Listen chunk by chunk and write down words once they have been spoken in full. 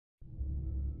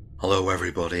Hello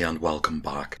everybody and welcome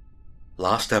back.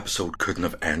 Last episode couldn't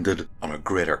have ended on a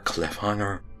greater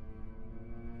cliffhanger.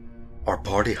 Our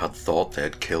party had thought they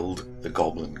had killed the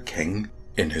Goblin King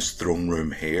in his throne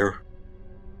room here.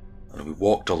 And we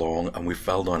walked along and we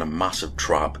fell down a massive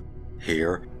trap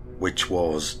here, which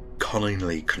was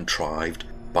cunningly contrived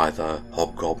by the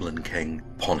Hobgoblin King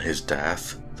upon his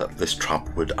death, that this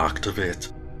trap would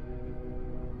activate.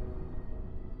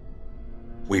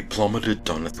 We plummeted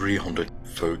down a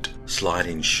 300-foot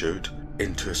sliding chute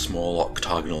into a small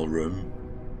octagonal room.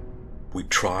 We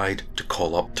tried to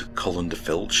call up to Cullen de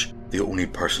Filch, the only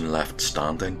person left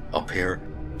standing up here,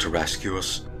 to rescue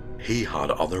us. He had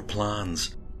other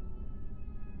plans.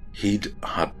 He'd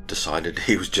had decided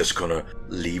he was just gonna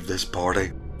leave this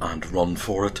party and run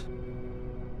for it.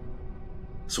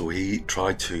 So he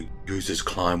tried to use his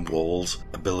climb walls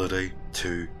ability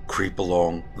to creep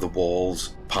along the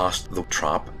walls past the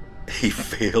trap. He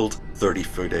failed 30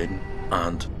 foot in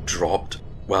and dropped.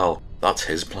 Well, that's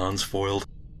his plans foiled.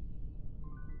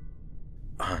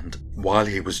 And while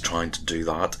he was trying to do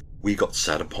that, we got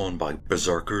set upon by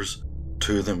berserkers.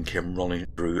 Two of them came running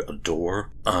through a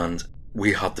door and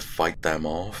we had to fight them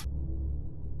off.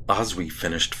 As we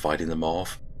finished fighting them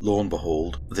off, lo and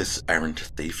behold, this errant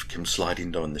thief came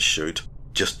sliding down the chute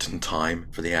just in time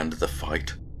for the end of the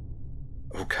fight.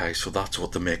 Okay, so that's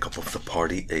what the makeup of the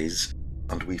party is,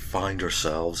 and we find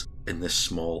ourselves in this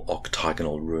small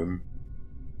octagonal room.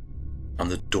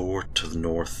 And the door to the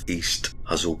northeast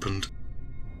has opened,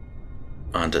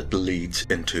 and it leads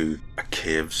into a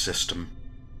cave system.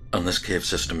 And this cave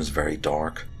system is very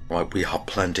dark. Right, we have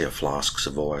plenty of flasks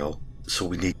of oil, so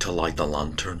we need to light the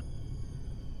lantern.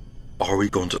 Are we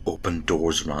going to open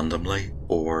doors randomly,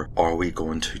 or are we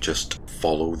going to just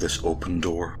follow this open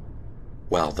door?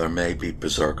 Well, there may be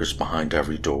berserkers behind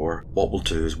every door. What we'll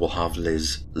do is we'll have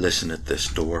Liz listen at this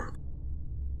door.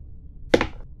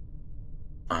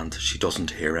 And she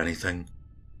doesn't hear anything.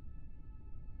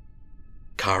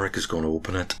 Carrick is going to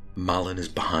open it. Malin is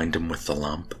behind him with the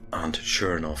lamp, and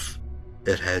sure enough,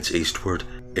 it heads eastward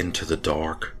into the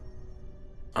dark.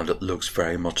 And it looks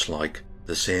very much like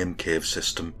the same cave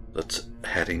system that's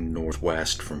heading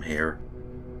northwest from here.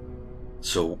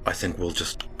 So I think we'll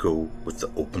just go with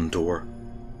the open door.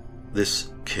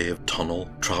 This cave tunnel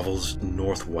travels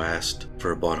northwest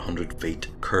for about 100 feet,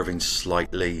 curving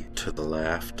slightly to the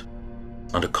left,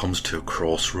 and it comes to a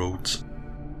crossroads.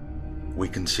 We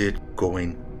can see it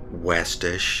going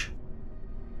westish,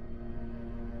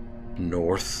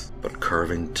 north, but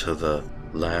curving to the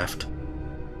left.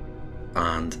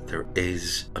 And there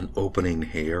is an opening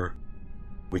here.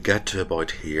 We get to about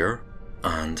here,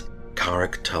 and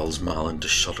Carrick tells Malin to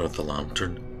shut out the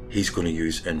lantern. He's going to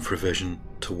use infravision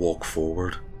to walk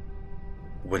forward.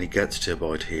 When he gets to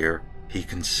about here, he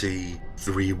can see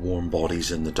 3 warm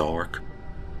bodies in the dark.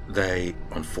 They,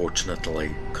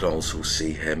 unfortunately, could also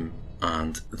see him,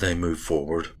 and they move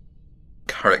forward.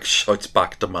 Carrick shouts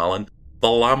back to Malin, "The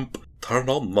lamp! Turn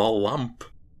on the lamp!"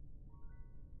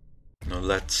 Now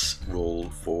let's roll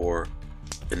for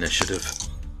initiative.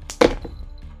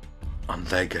 And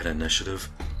they get initiative.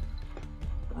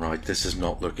 Right, this is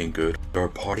not looking good. Our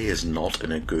party is not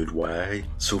in a good way.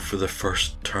 So for the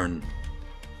first turn,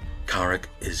 Carrick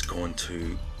is going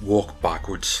to walk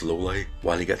backwards slowly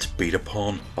while he gets beat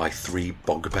upon by 3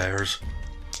 bugbears.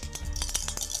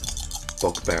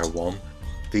 Bugbear 1.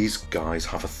 These guys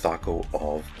have a THAC0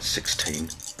 of 16.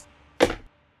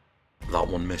 That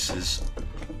one misses.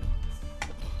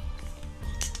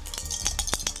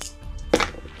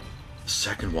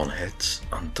 Second one hits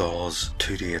and does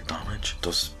 2d8 damage.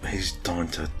 He's down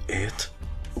to 8.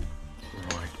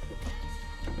 Right.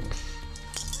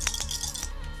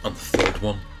 And the third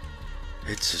one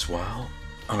hits as well.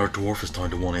 And our dwarf is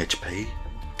down to 1 HP.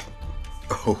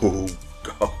 Oh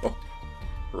god.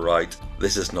 Right,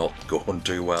 this is not going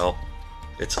too well.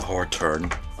 It's a hard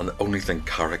turn, and the only thing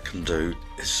Carrick can do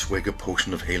is swig a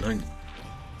potion of healing.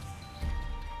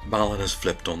 Malin has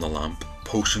flipped on the lamp.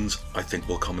 Potions, I think,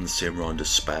 will come in the same round as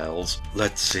spells.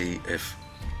 Let's see if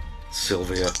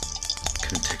Sylvia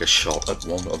can take a shot at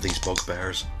one of these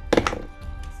bugbears.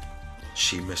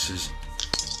 She misses.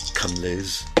 Can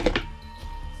Liz?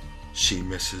 She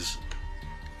misses.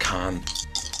 Can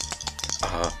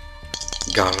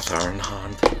Gareth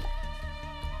Ironhand?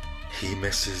 He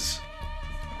misses.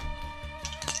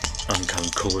 And can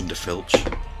Cullen de Filch?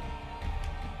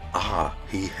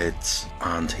 He hits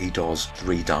and he does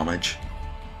 3 damage.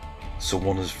 So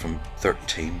one is from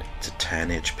 13 to 10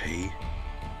 HP.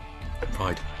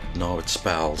 Right, now it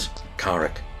spells.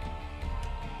 Carrick,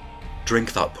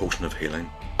 drink that potion of healing.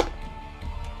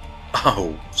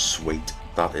 Oh, sweet.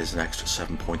 That is an extra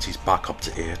 7 points. He's back up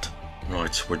to 8.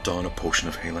 Right, so we're down a potion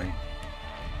of healing.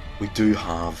 We do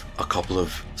have a couple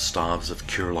of stabs of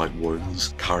cure light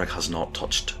wounds. Carrick has not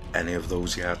touched any of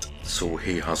those yet, so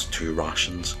he has 2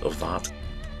 rations of that.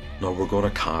 Now we're going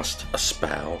to cast a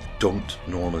spell. Don't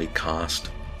normally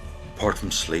cast. Apart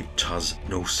from sleep, which has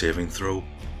no saving throw.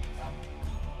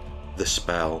 The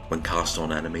spell, when cast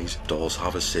on enemies, does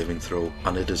have a saving throw,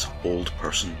 and it is Hold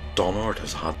Person. Donard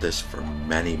has had this for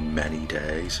many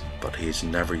days, but he has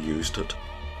never used it.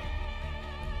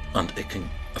 And it can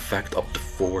affect up to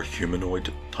 4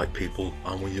 humanoid type people,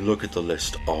 and when you look at the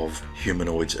list of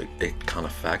humanoids it can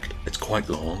affect, it's quite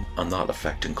long, and that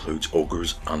effect includes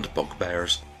ogres and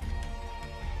bugbears.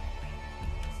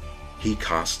 He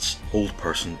casts Hold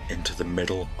Person into the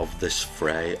middle of this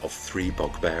fray of 3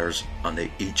 bugbears, and they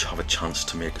each have a chance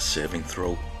to make a saving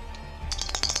throw.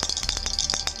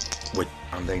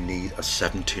 And they need a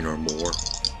 17 or more,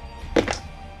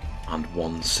 and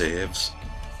 1 saves,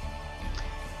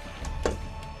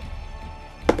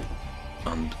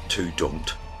 and 2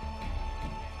 don't.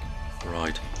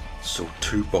 Right, so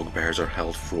 2 bugbears are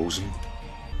held frozen.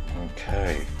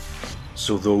 Okay,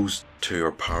 so those 2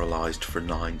 are paralysed for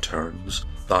 9 turns.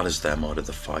 That is them out of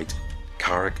the fight.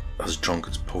 Carrick has drunk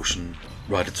its potion.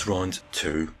 Right, it's round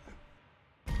 2.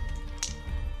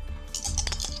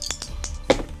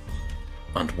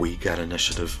 And we get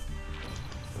initiative.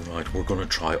 Right, we're going to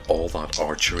try all that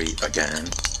archery again.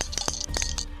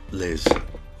 Liz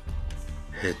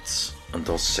hits and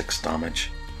does 6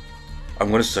 damage. I'm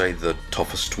going to say the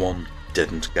toughest one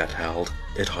didn't get held.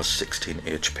 It has 16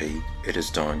 HP. It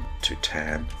is down to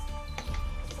 10.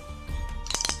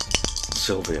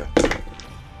 Sylvia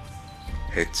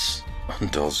hits and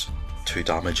does 2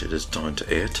 damage. It is down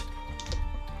to 8.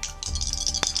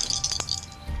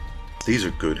 These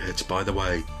are good hits, by the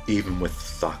way, even with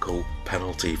Thaco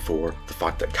penalty for the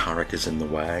fact that Carrick is in the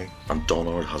way and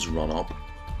Donard has run up.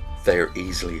 They are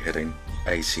easily hitting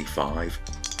AC 5.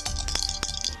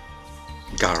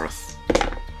 Gareth,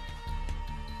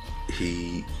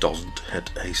 he doesn't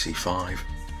hit AC 5.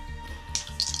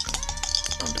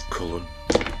 And Cullen,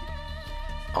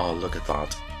 oh look at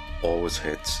that, always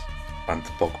hits. And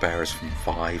the bugbear is from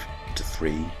 5 to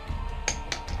 3.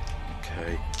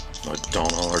 Okay, now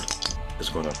Donard is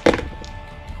going to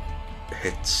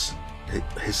hits.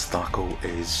 His Thaco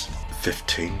is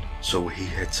 15, so he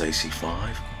hits AC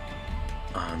 5.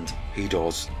 And he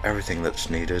does everything that's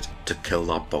needed to kill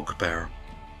that bugbear.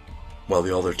 While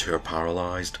the other 2 are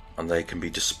paralysed and they can be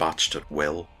dispatched at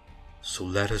will. So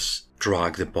let us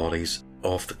drag the bodies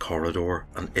off the corridor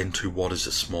and into what is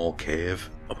a small cave,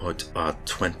 about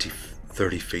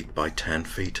 30 feet by 10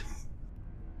 feet.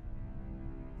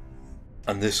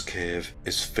 And this cave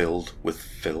is filled with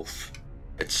filth.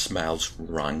 It smells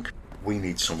rank. We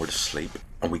need somewhere to sleep,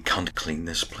 and we can't clean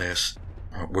this place.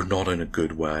 We're not in a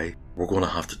good way. We're going to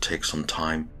have to take some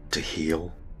time to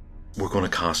heal. We're going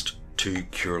to cast 2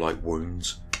 Cure Light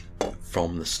Wounds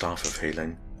from the Staff of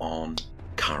Healing on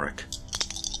Carrick.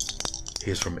 He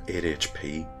is from 8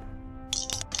 HP.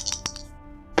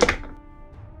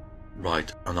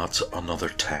 Right, and that's another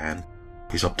 10.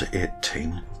 He's up to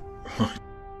 18.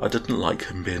 I didn't like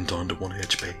him being down to 1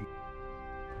 HP.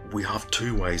 We have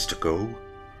 2 ways to go.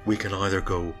 We can either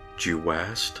go due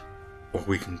west, or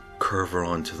we can curve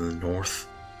around to the north.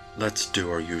 Let's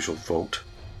do our usual vote.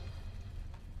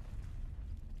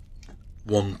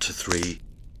 1 to 3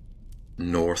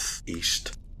 north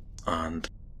east, and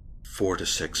 4 to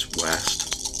 6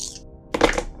 west.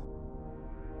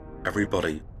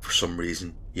 Everybody, for some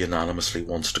reason, unanimously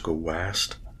wants to go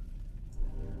west.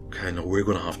 Okay, now we're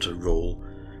going to have to roll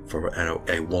for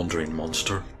a wandering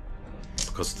monster,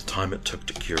 because of the time it took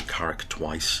to cure Carrick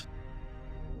twice.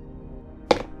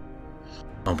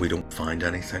 And we don't find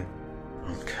anything.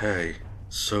 Okay,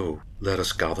 so let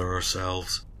us gather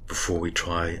ourselves before we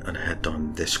try and head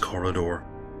down this corridor.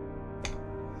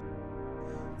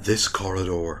 This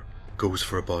corridor goes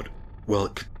for about,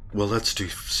 well let's do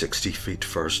 60 feet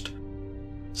first.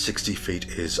 60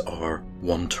 feet is our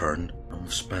 1 turn, and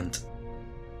we've spent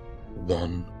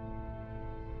 1,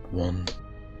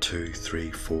 2,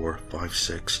 3, 4, 5,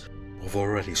 6. We've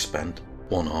already spent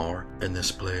 1 hour in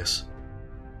this place.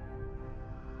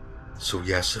 So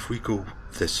yes, if we go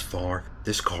this far,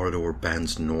 this corridor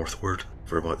bends northward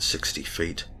for about 60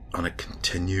 feet, and it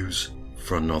continues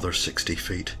for another 60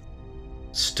 feet,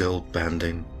 still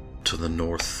bending to the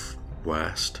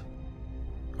northwest,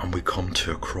 and we come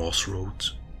to a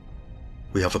crossroads.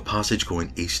 We have a passage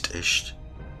going east-ish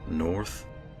north.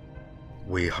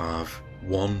 We have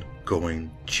 1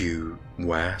 going due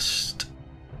west,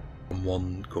 and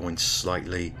 1 going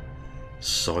slightly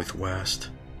southwest.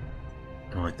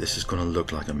 Right, this is going to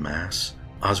look like a mess.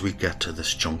 As we get to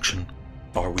this junction,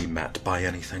 are we met by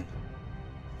anything?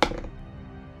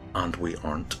 And we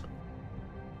aren't.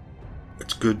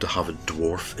 It's good to have a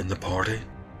dwarf in the party,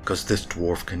 because this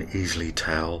dwarf can easily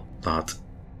tell that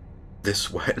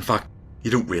this way, in fact, you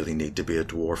don't really need to be a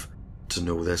dwarf to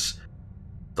know this,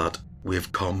 that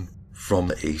we've come from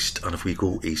the east, and if we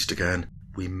go east again,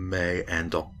 we may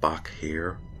end up back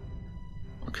here.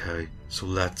 Okay, so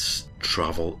let's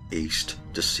travel east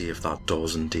to see if that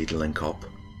does indeed link up.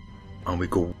 And we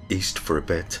go east for a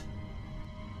bit,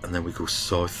 and then we go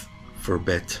south for a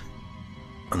bit,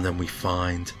 and then we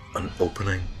find an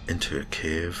opening into a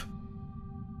cave.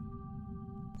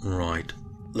 Right,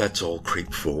 let's all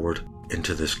creep forward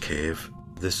into this cave.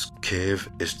 This cave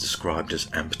is described as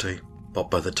empty, but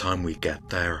by the time we get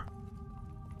there,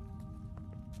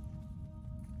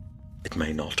 it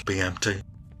may not be empty.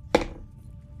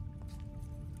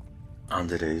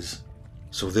 And it is.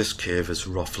 So this cave is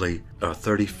roughly a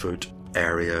 30-foot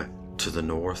area to the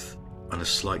north and a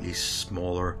slightly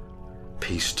smaller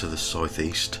piece to the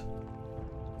southeast.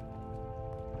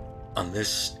 And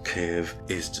this cave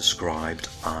is described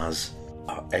as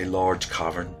a large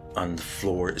cavern, and the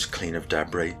floor is clean of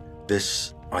debris.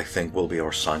 This, I think, will be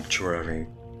our sanctuary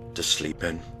to sleep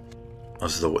in,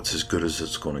 as though it's as good as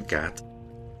it's going to get.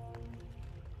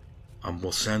 And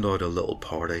we'll send out a little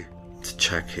party to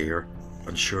check here,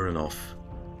 and sure enough,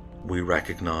 we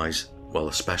recognise, well,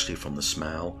 especially from the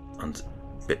smell and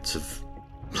bits of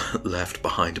left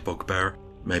behind bugbear,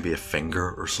 maybe a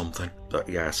finger or something, that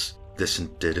yes, this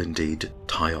did indeed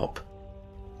tie up.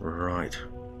 Right,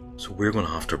 so we're going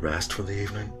to have to rest for the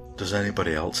evening. Does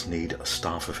anybody else need a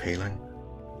staff of healing?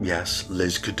 Yes,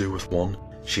 Liz could do with one.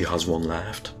 She has one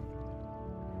left.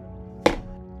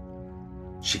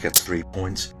 She gets 3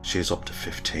 points. She is up to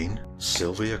 15.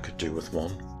 Sylvia could do with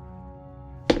one.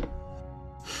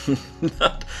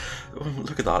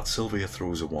 Look at that, Sylvia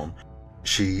throws a 1.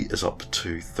 She is up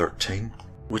to 13,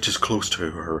 which is close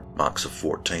to her max of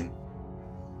 14.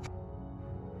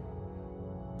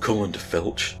 Cullen de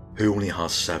Filch, who only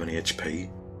has 7 HP,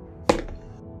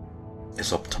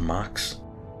 is up to max.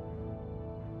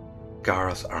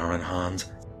 Gareth Ironhand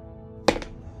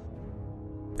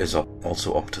is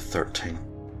also up to 13.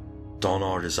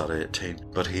 Donard is at 18,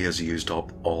 but he has used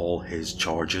up all his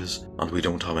charges, and we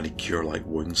don't have any Cure Light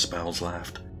Wound spells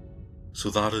left. So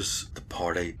that is the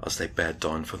party as they bed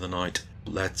down for the night.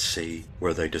 Let's see,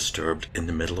 were they disturbed in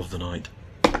the middle of the night?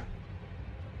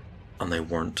 And they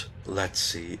weren't. Let's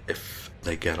see if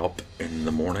they get up in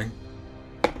the morning.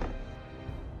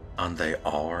 And they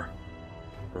are.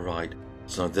 Right,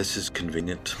 so now this is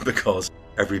convenient because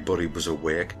everybody was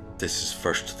awake. This is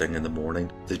first thing in the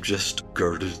morning. They just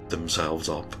girded themselves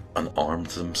up and armed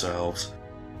themselves.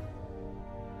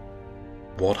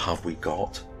 What have we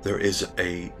got? There is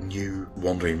a new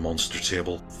Wandering Monster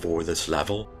table for this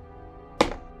level,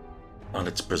 and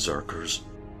it's Berserkers.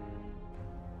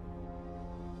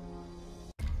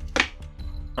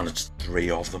 And it's 3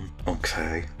 of them.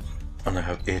 Okay. And I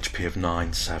have HP of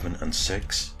 9, 7 and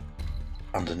 6,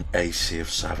 and an AC of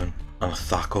 7, and a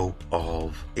THAC0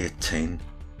 of 18.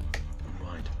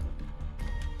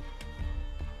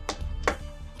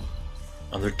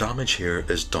 And their damage here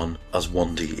is done as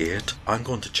 1d8. I'm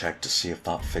going to check to see if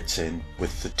that fits in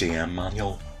with the DM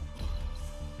manual.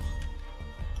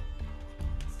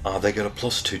 They get a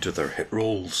 +2 to their hit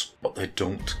rolls, but they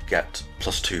don't get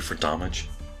 +2 for damage.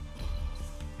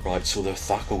 Right, so their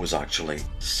THAC0 is actually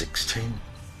 16.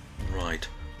 Right,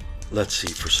 let's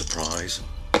see for surprise.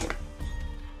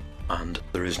 And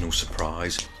there is no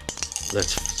surprise.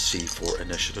 Let's see for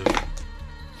initiative.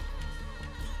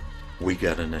 We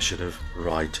get initiative.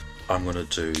 Right, I'm going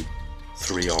to do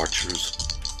 3 archers.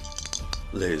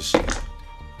 Liz,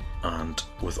 and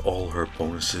with all her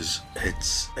bonuses,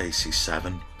 hits AC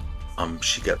 7.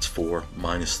 She gets 4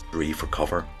 minus 3 for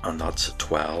cover, and that's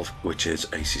 12, which is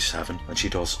AC 7, and she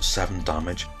does 7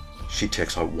 damage. She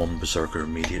takes out 1 berserker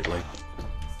immediately.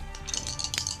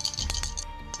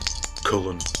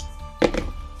 Cullen.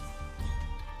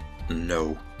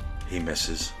 No, he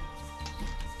misses.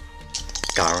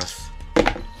 Gareth.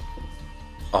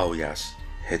 Oh yes,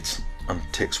 hits and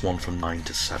takes 1 from 9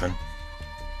 to 7.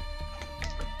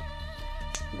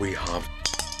 We have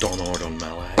Donard on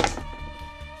melee,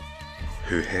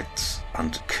 who hits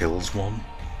and kills 1.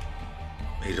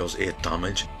 He does 8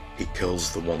 damage. He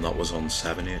kills the one that was on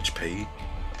 7 HP.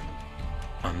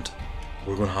 And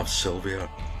we're going to have Sylvia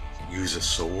use a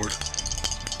sword.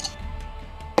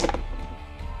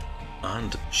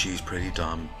 And she's pretty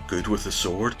damn good with the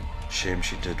sword. Shame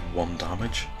she did 1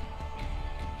 damage.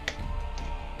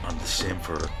 And the same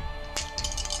for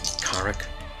Carrick,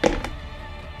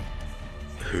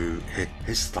 who hit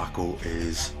his Thaco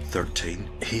is 13.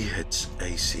 He hits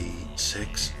AC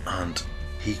 6 and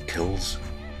he kills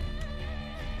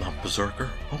that berserker.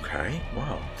 Okay,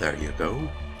 well, there you go.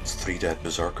 It's 3 dead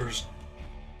berserkers.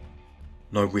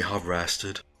 Now we have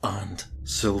rested, and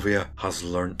Sylvia has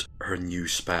learnt her new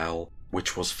spell,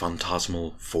 which was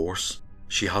Phantasmal Force.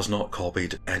 She has not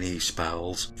copied any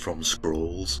spells from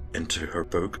scrolls into her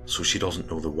book, so she doesn't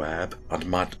know the web, and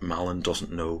Malin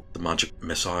doesn't know the magic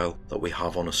missile that we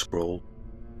have on a scroll.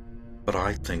 But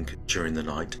I think during the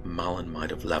night Malin might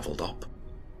have leveled up.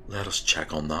 Let us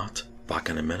check on that. Back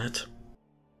in a minute.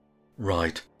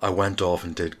 Right, I went off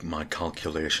and did my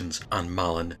calculations, and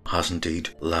Malin has indeed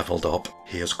leveled up.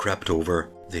 He has crept over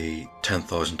the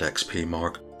 10,000 XP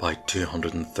mark by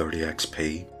 230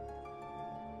 XP.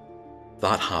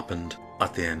 That happened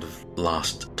at the end of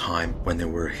last time when they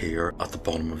were here at the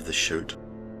bottom of the chute.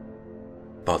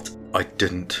 But I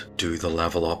didn't do the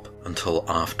level up until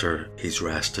after he's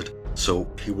rested, so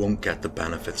he won't get the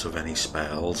benefits of any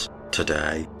spells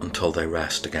today until they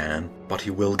rest again, but he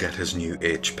will get his new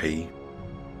HP.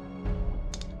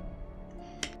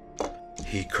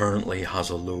 He currently has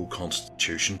a low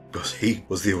constitution because he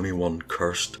was the only one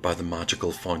cursed by the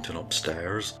magical fountain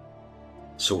upstairs.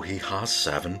 So he has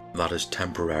 7, that is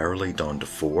temporarily down to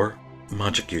 4.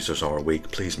 Magic users are weak,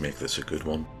 please make this a good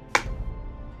one.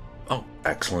 Oh,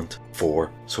 excellent,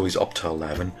 4, so he's up to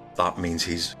 11. That means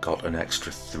he's got an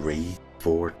extra 3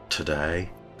 for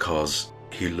today, cause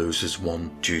he loses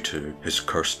 1 due to his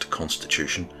cursed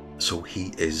constitution, so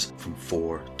he is from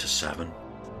 4 to 7.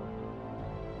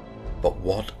 But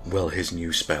what will his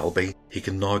new spell be? He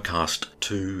can now cast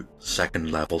 2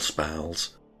 second level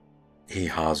spells. He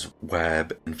has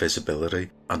Web,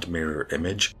 Invisibility and Mirror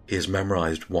Image. He has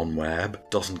memorised 1 web,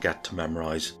 doesn't get to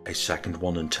memorise a second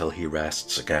one until he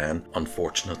rests again.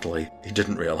 Unfortunately, he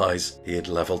didn't realise he had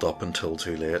levelled up until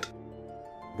too late.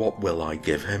 What will I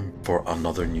give him for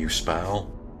another new spell?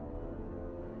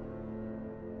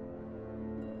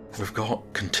 We've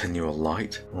got Continual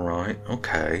Light, right,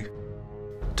 okay.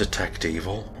 Detect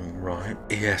Evil, right.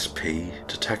 ESP,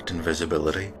 Detect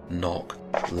Invisibility, Knock,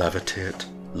 Levitate,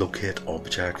 Locate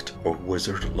Object, or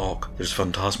Wizard Lock. There's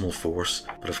Phantasmal Force,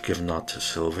 but I've given that to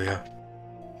Sylvia.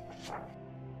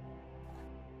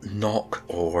 Knock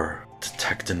or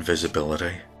Detect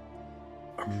Invisibility.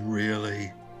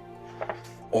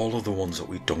 All of the ones that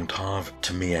we don't have,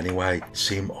 to me anyway,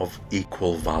 seem of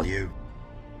equal value.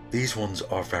 These ones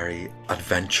are very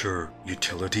adventure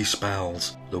utility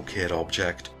spells. Locate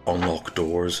Object, Unlock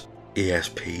Doors,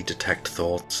 ESP, Detect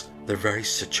Thoughts. They're very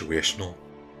situational.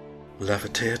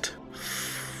 Levitate,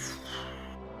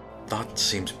 that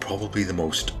seems probably the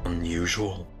most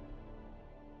unusual.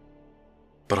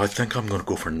 But I think I'm going to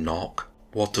go for Knock.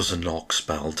 What does a Knock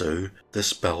spell do? This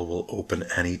spell will open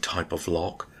any type of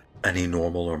lock, any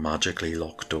normal or magically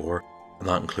locked door, and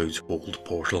that includes Hold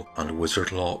Portal and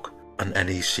Wizard Lock, and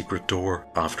any secret door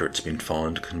after it's been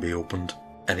found can be opened.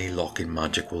 Any locking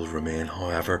magic will remain,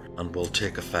 however, and will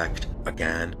take effect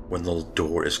again when the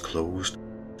door is closed.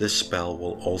 This spell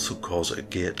will also cause a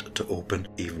gate to open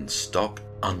even stuck,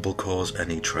 and will cause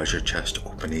any treasure chest to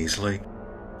open easily.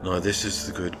 Now this is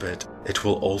the good bit, it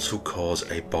will also cause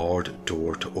a barred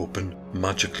door to open,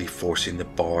 magically forcing the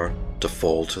bar to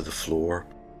fall to the floor.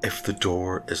 If the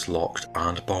door is locked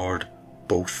and barred,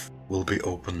 both will be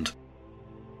opened.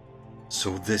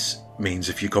 So this means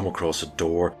if you come across a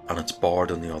door and it's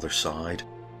barred on the other side,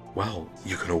 well,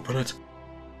 you can open it.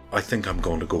 I think I'm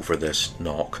going to go for this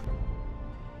Knock.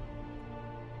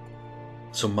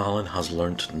 So Malin has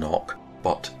learnt Knock,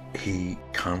 but he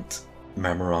can't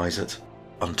memorise it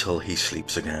until he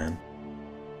sleeps again.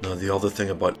 Now the other thing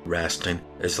about resting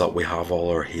is that we have all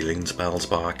our healing spells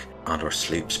back and our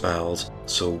sleep spells,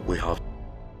 so we have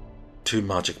 2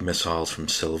 magic missiles from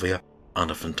Sylvia and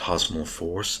a Phantasmal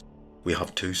Force. We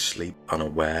have 2 sleep and a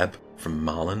web from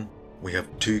Malin. We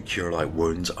have 2 Cure Light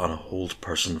Wounds and a Hold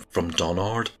Person from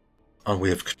Donard. And we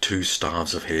have 2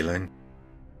 Staves of Healing.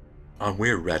 And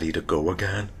we're ready to go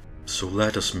again. So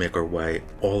let us make our way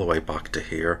all the way back to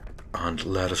here and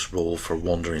let us roll for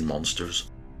Wandering Monsters.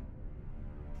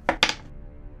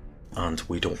 And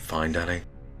we don't find any.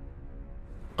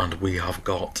 And we have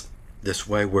got this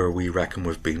way where we reckon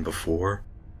we've been before.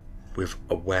 We've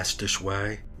a westish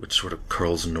way which sort of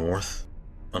curls north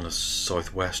and a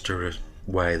southwester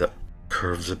way that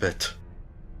curves a bit.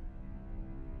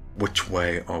 Which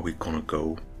way are we gonna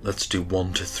go? Let's do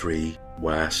 1 to 3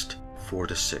 west, 4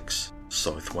 to 6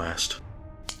 southwest.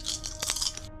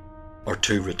 Our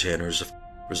 2 retainers have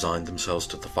resigned themselves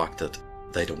to the fact that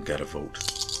they don't get a vote.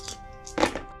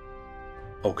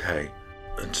 Okay,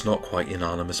 it's not quite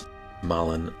unanimous.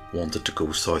 Malin wanted to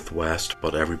go southwest,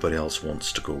 but everybody else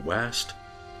wants to go west.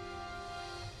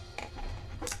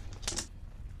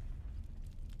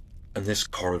 And this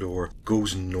corridor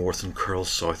goes north and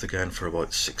curls south again for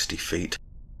about 60 feet,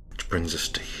 which brings us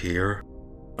to here.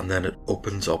 And then it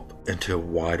opens up into a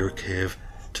wider cave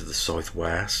to the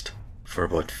southwest for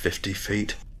about 50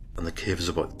 feet. And the cave is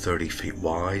about 30 feet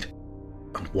wide.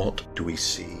 And what do we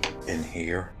see in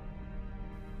here?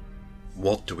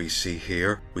 What do we see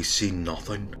here? We see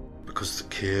nothing, because the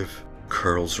cave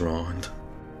curls round.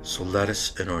 So let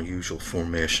us, in our usual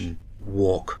formation,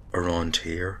 walk around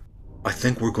here. I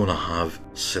think we're going to have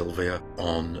Sylvia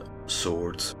on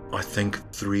swords. I think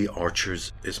 3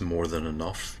 archers is more than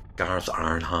enough. Gareth's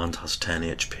Iron Hand has 10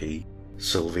 HP.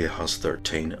 Sylvia has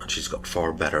 13 and she's got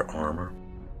far better armour.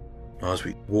 Now as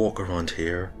we walk around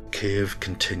here, cave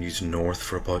continues north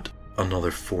for about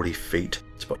another 40 feet.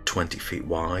 It's about 20 feet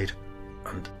wide.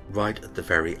 And right at the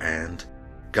very end,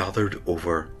 gathered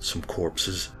over some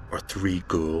corpses, are 3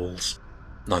 ghouls.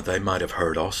 Now they might have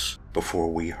heard us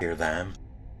before we hear them.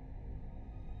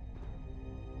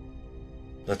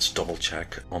 Let's double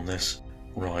check on this.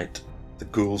 Right, the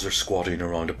ghouls are squatting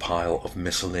around a pile of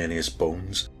miscellaneous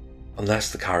bones.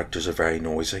 Unless the characters are very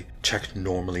noisy, check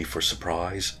normally for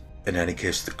surprise. In any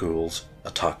case, the ghouls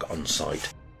attack on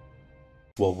sight.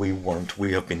 Well, we weren't.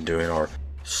 We have been doing our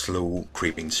slow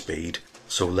creeping speed.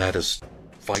 So let us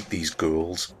fight these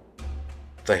ghouls.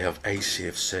 They have AC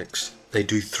of 6. They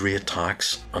do 3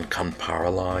 attacks and can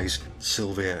paralyze.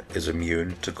 Sylvia is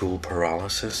immune to ghoul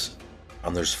paralysis.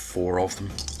 And there's 4 of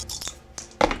them.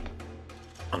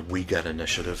 And we get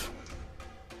initiative.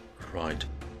 Right.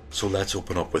 So let's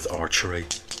open up with archery.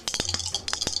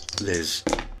 Liz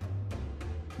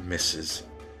misses.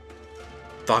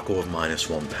 That go of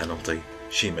 -1 penalty.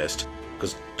 She missed,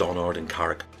 because Donard and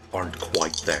Carrick aren't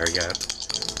quite there yet.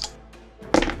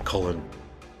 Cullen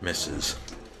misses.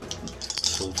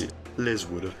 Sylvia. Liz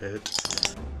would have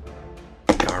hit.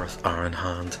 Gareth Iron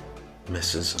Hand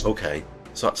misses. Okay,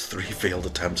 so that's 3 failed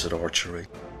attempts at archery.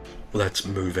 Let's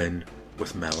move in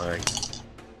with melee.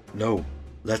 No,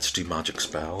 let's do magic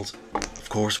spells. Of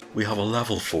course, we have a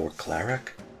level 4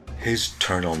 cleric. His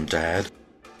turn undead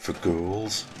for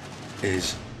ghouls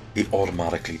is he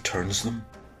automatically turns them.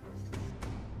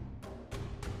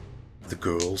 The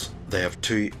ghouls, they have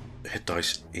 2 hit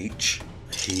dice each.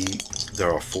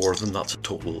 There are 4 of them, that's a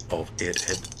total of 8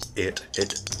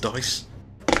 hit dice.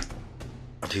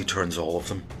 And he turns all of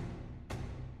them.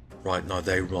 Right, now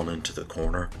they run into the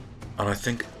corner. And I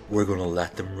think we're going to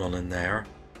let them run in there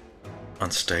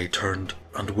and stay turned.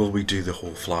 And will we do the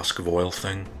whole flask of oil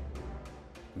thing?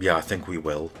 Yeah, I think we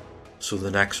will. So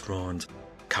the next round,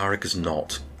 Carrick is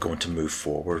not going to move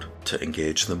forward to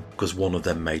engage them, because one of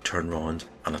them may turn round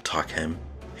and attack him.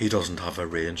 He doesn't have a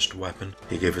ranged weapon.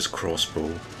 He gave his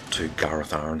crossbow to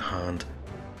Gareth Iron Hand.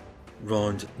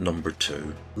 Round number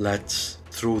 2. Let's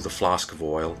throw the flask of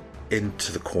oil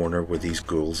into the corner where these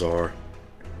ghouls are.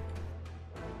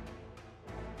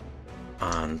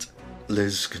 And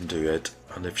Liz can do it,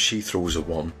 and if she throws a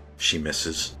 1, she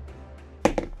misses.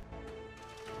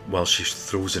 Well, she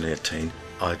throws an 18.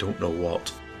 I don't know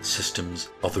what systems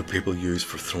other people use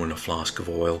for throwing a flask of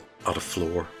oil at a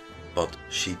floor, but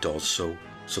she does so.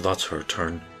 So that's her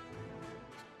turn.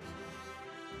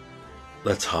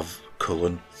 Let's have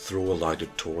Cullen throw a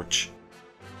lighted torch.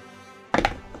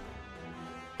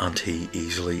 And he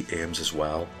easily aims as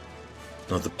well.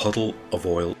 Now the puddle of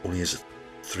oil only has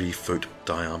 3 foot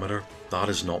diameter. That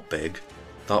is not big.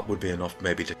 That would be enough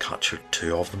maybe to capture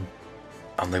 2 of them.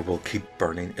 And they will keep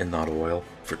burning in that oil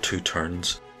for 2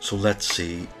 turns. So let's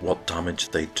see what damage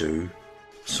they do.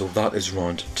 So that is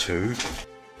round 2.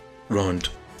 Round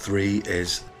 3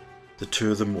 is the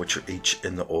 2 of them, which are each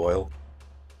in the oil,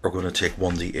 are going to take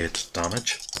 1d8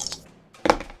 damage.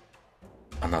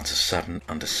 And that's a 7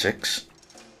 and a 6.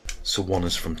 So one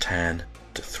is from 10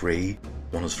 to 3,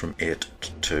 one is from 8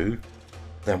 to 2.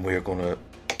 Then we are going to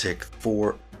take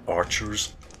 4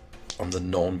 archers on the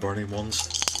non-burning ones.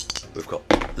 We've got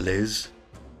Liz,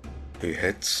 who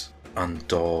hits and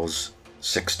does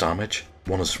 6 damage.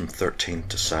 One is from 13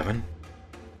 to 7.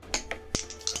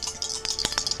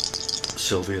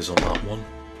 Sylvia's on that one,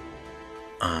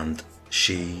 and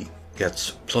she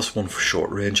gets +1 for short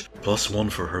range, +1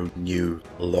 for her new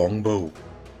longbow,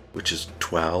 which is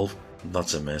 12, and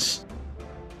that's a miss.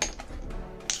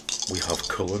 We have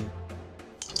Cullen,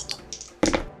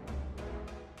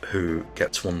 who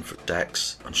gets 1 for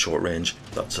dex and short range,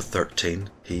 that's a 13.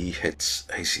 He hits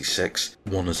AC 6,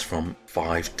 1 is from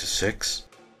 5 to 6.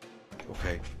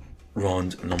 Okay,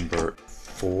 round number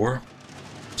 4.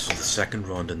 So the second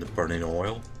round in the burning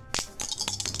oil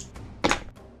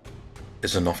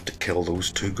is enough to kill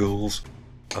those two ghouls.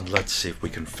 And let's see if we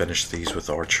can finish these with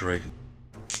archery.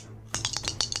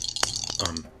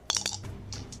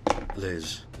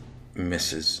 Liz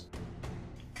misses.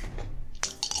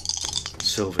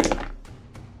 Sylvia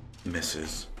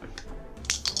misses.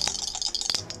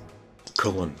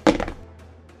 Cullen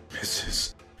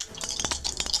misses.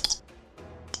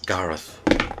 Gareth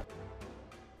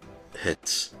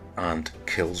hits and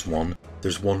kills one.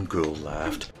 There's one ghoul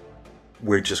left.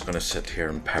 We're just going to sit here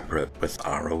and pepper it with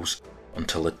arrows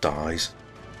until it dies.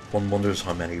 One wonders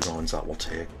how many rounds that will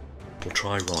take. We'll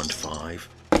try round 5.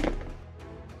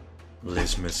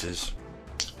 Liz misses.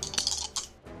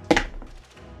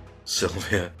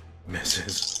 Sylvia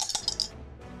misses.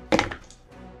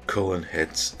 Cullen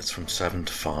hits. It's from 7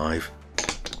 to 5.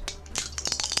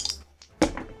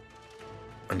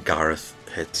 And Gareth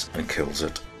hits and kills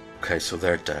it. Okay, so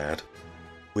they're dead.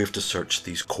 We have to search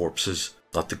these corpses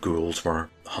that the ghouls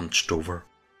were hunched over.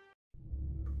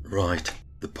 Right,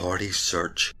 the party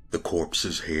search the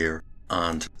corpses here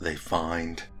and they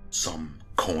find some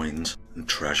coins and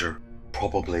treasure.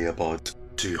 Probably about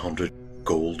 200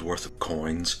 gold worth of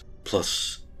coins,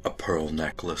 plus a pearl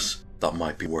necklace that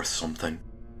might be worth something.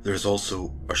 There's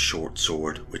also a short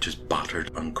sword which is battered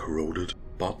and corroded,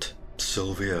 but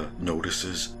Sylvia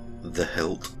notices the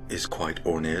hilt is quite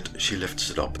ornate. She lifts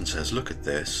it up and says, "Look at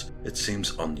this. It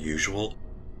seems unusual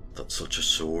that such a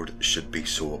sword should be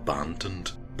so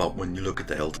abandoned." But when you look at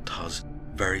the hilt, it has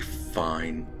very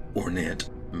fine, ornate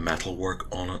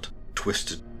metalwork on it,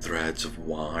 twisted threads of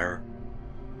wire,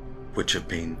 which have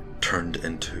been turned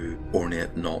into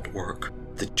ornate knotwork.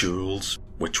 The jewels,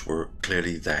 which were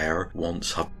clearly there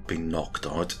once, have been knocked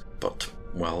out, but,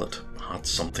 well, it had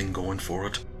something going for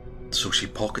it. So she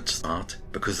pockets that,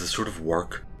 because the sort of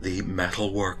work, the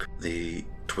metalwork, the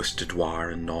twisted wire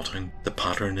and knotting, the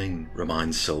patterning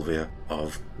reminds Sylvia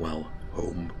of, well,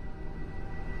 home.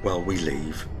 Well, we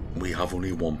leave. We have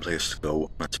only one place to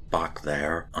go, and it's back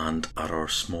there and at our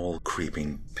small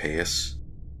creeping pace.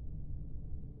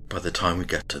 By the time we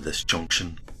get to this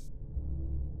junction,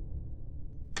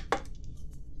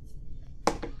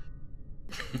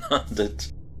 and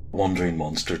it's Wandering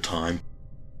Monster time,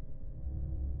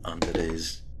 and it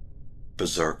is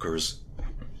berserkers,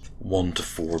 1 to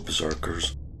 4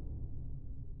 berserkers,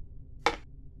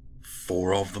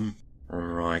 4 of them,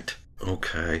 right,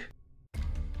 okay.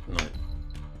 Now,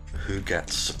 who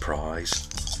gets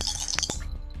surprised?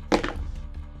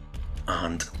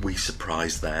 And we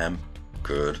surprise them.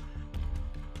 Good.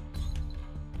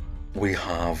 We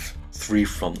have 3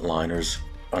 frontliners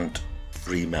and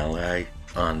 3 melee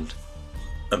and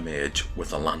a mage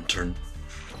with a lantern.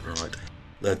 Right,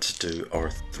 let's do our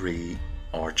 3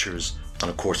 archers. And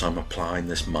of course I'm applying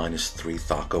this -3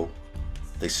 Thaco.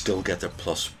 They still get their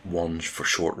 +1 for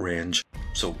short range,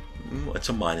 so it's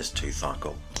a -2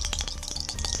 Thaco.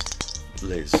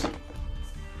 Liz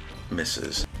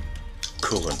misses.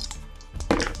 Cullen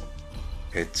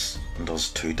hits and does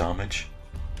 2 damage.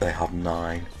 They have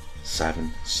 9,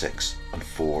 7, 6 and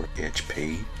 4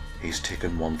 HP. He's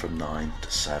taken 1 from 9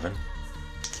 to 7.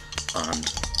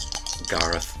 And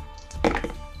Gareth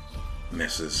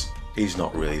misses. He's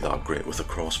not really that great with a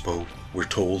crossbow. We're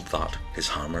told that his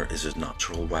hammer is his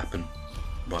natural weapon.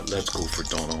 Right, let's go for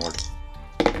Donard.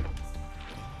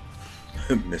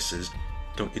 Misses.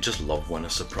 Don't you just love when a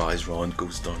surprise round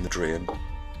goes down the drain?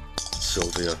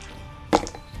 Sylvia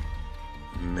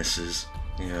misses.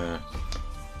 Yeah.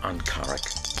 And Carrick,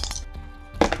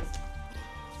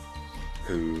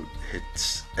 who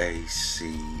hits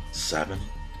AC 7.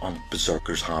 And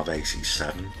berserkers have AC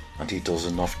 7, and he does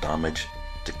enough damage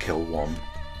to kill 1.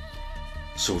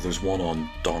 So there's 1 on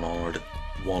Donard,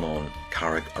 1 on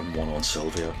Carrick and 1 on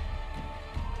Sylvia.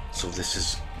 So this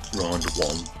is round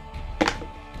 1.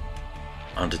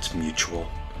 And it's mutual.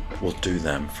 We'll do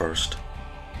them first.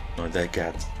 Now they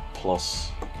get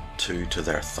 +2 to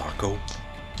their Thaco.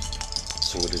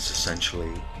 So it is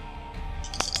essentially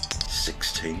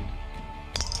 16.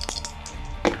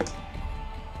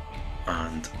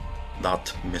 And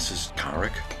that misses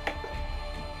Carrick.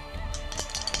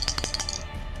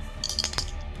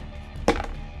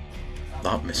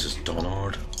 That misses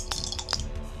Donard.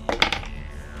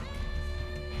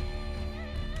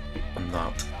 And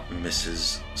that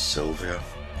misses Sylvia.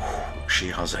 She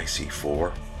has AC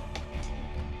 4.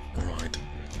 Right,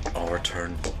 our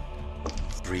turn.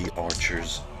 3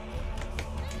 archers.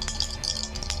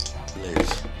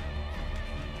 Liz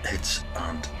hits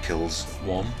and kills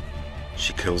 1.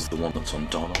 She kills the one that's on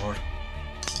Donard.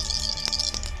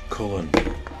 Cullen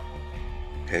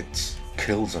hits,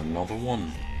 kills another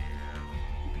one.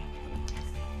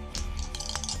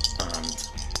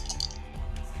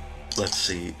 Let's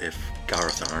see if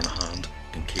Gareth Ironhand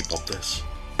can keep up this.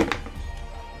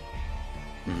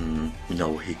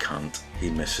 No, he can't. He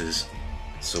misses.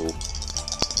 So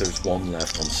there's one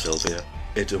left on Sylvia.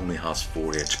 It only has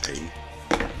 4 HP.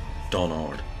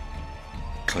 Donard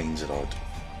cleans it out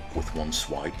with one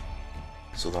swipe.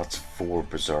 So that's 4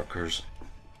 berserkers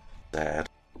dead.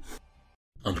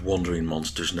 And wandering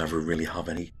monsters never really have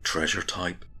any treasure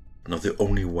type. Now the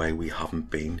only way we haven't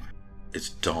been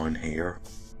is down here.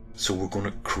 So we're going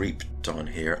to creep down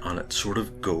here, and it sort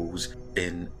of goes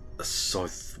in a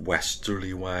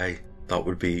southwesterly way. That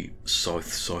would be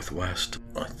south-southwest,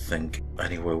 I think.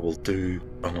 Anyway, we'll do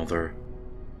another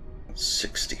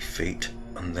 60 feet,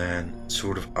 and then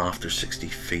sort of after 60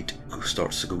 feet it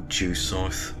starts to go due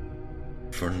south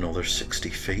for another 60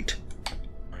 feet.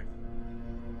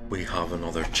 We have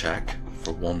another check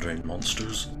for wandering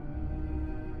monsters.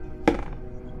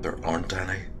 There aren't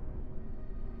any.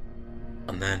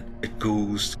 And then it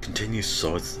continues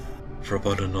south for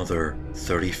about another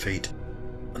 30 feet,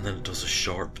 and then it does a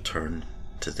sharp turn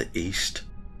to the east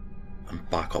and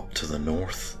back up to the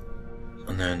north.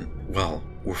 And then, well,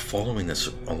 we're following this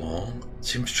along. It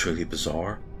seems truly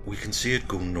bizarre. We can see it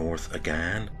go north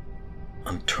again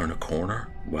and turn a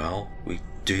corner. Well, we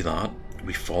do that.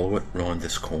 We follow it round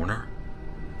this corner,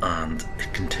 and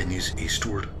it continues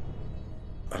eastward.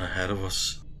 And ahead of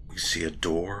us, we see a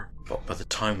door. But by the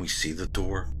time we see the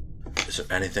door, is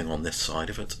there anything on this side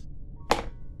of it?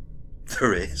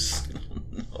 There is.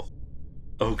 No.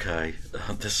 Okay,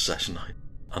 this session,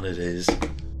 and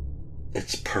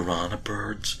it's piranha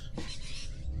birds,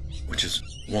 which is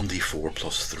 1d4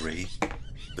 plus 3.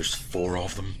 There's 4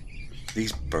 of them.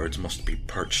 These birds must be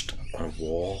perched on a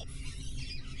wall.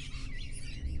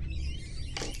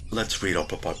 Let's read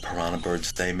up about piranha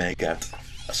birds. They may get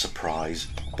a surprise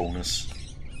bonus.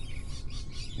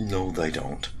 No, they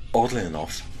don't. Oddly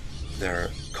enough,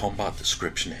 their combat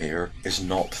description here is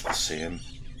not the same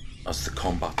as the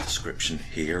combat description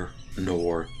here,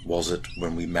 nor was it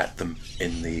when we met them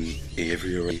in the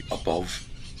aviary above.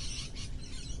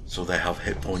 So they have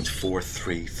hit points 4,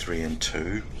 3, 3 and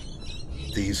 2.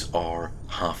 These are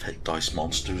half hit dice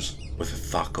monsters with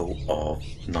a THAC0 of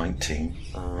 19.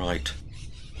 Right,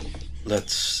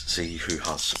 let's see who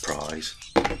has surprise.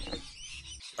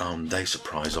 They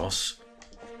surprise us.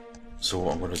 So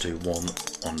I'm going to do one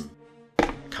on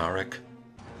Carrick,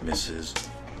 misses.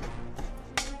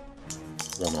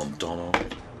 One on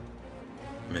Donald,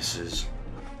 misses.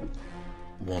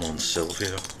 One on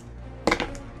Sylvia,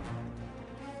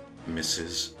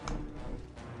 misses.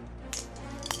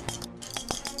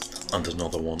 And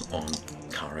another one on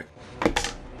Carrick.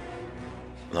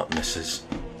 That misses.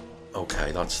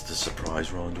 Okay, that's the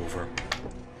surprise round over.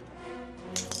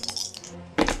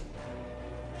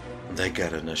 They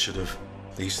get initiative.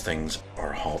 These things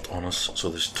are hot on us. So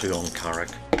there's 2 on Carrick.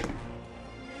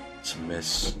 It's a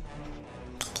miss.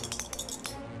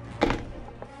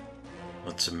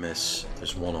 That's a miss.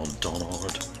 There's 1 on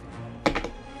Donard.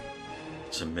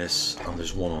 It's a miss. And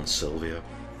there's 1 on Sylvia.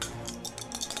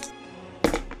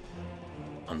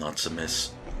 And that's a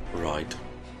miss. Right.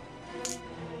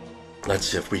 Let's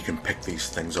see if we can pick these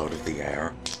things out of the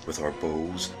air with our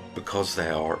bows. Because they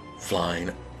are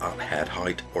flying at head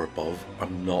height or above,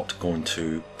 I'm going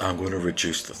to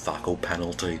reduce the THAC0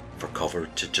 penalty for cover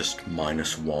to just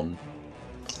 -1.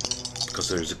 Because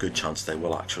there's a good chance they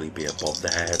will actually be above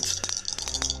the heads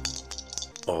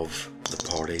of the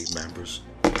party members.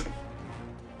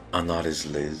 And that is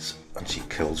Liz, and she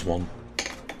kills one.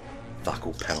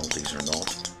 THAC0 penalties or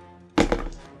not.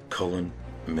 Cullen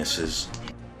misses.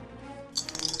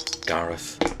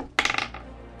 Gareth.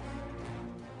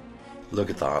 Look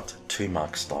at that, 2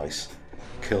 max dice.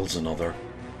 Kills another.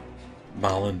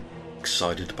 Malin,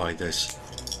 excited by this,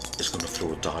 is going to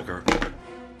throw a dagger.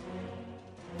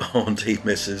 Oh, and he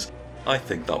misses. I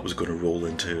think that was going to roll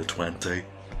into a 20.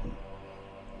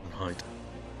 Right.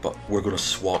 But we're going to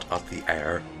swat at the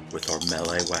air with our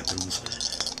melee weapons.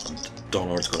 And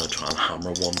Donard's going to try and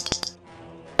hammer one.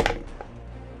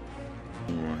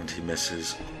 And he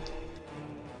misses.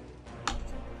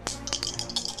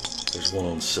 There's 1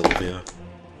 on Sylvia.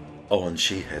 Oh, and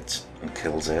she hits and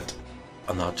kills it.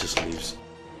 And that just leaves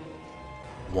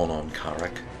 1 on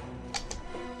Carrick.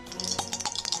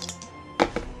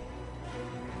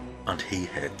 And he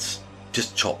hits.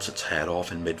 Just chops its head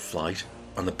off in mid-flight.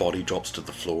 And the body drops to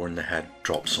the floor and the head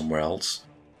drops somewhere else.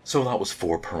 So that was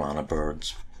 4 piranha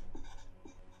birds.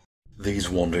 These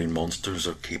wandering monsters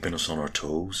are keeping us on our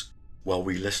toes while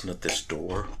we listen at this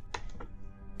door.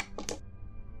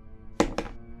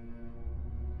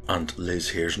 And Liz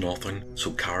hears nothing,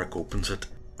 so Carrick opens it,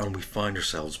 and we find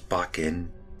ourselves back in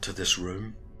to this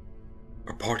room.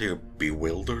 Our party are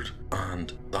bewildered,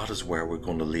 and that is where we're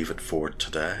going to leave it for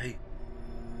today.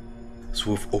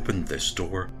 So we've opened this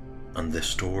door, and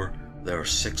this door. There are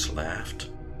 6 left.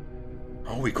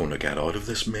 How are we going to get out of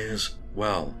this maze?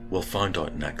 Well, we'll find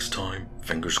out next time,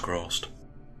 fingers crossed.